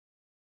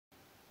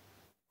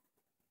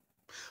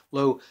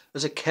Lo,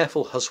 as a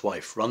careful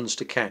huswife runs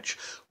to catch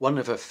one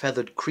of her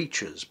feathered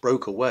creatures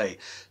broke away,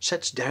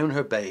 sets down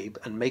her babe,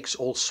 and makes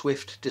all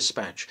swift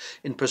dispatch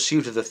in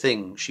pursuit of the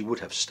thing she would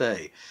have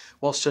stay,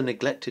 whilst her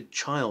neglected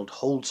child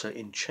holds her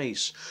in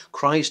chase,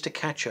 cries to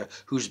catch her,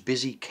 whose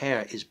busy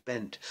care is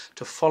bent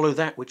to follow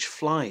that which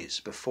flies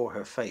before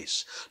her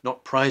face,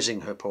 not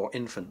prizing her poor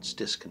infant's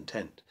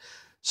discontent.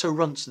 So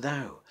runn'st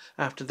thou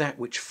after that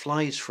which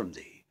flies from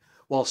thee,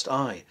 whilst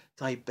I,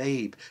 thy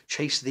babe,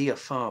 chase thee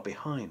afar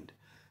behind.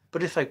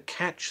 But if thou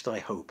catch thy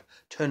hope,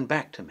 turn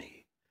back to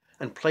me,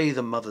 and play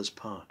the mother's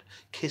part,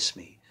 kiss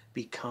me,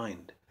 be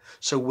kind.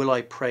 So will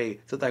I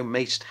pray that thou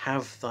mayst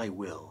have thy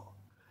will,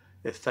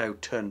 if thou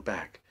turn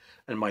back,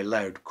 and my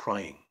loud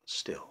crying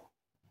still.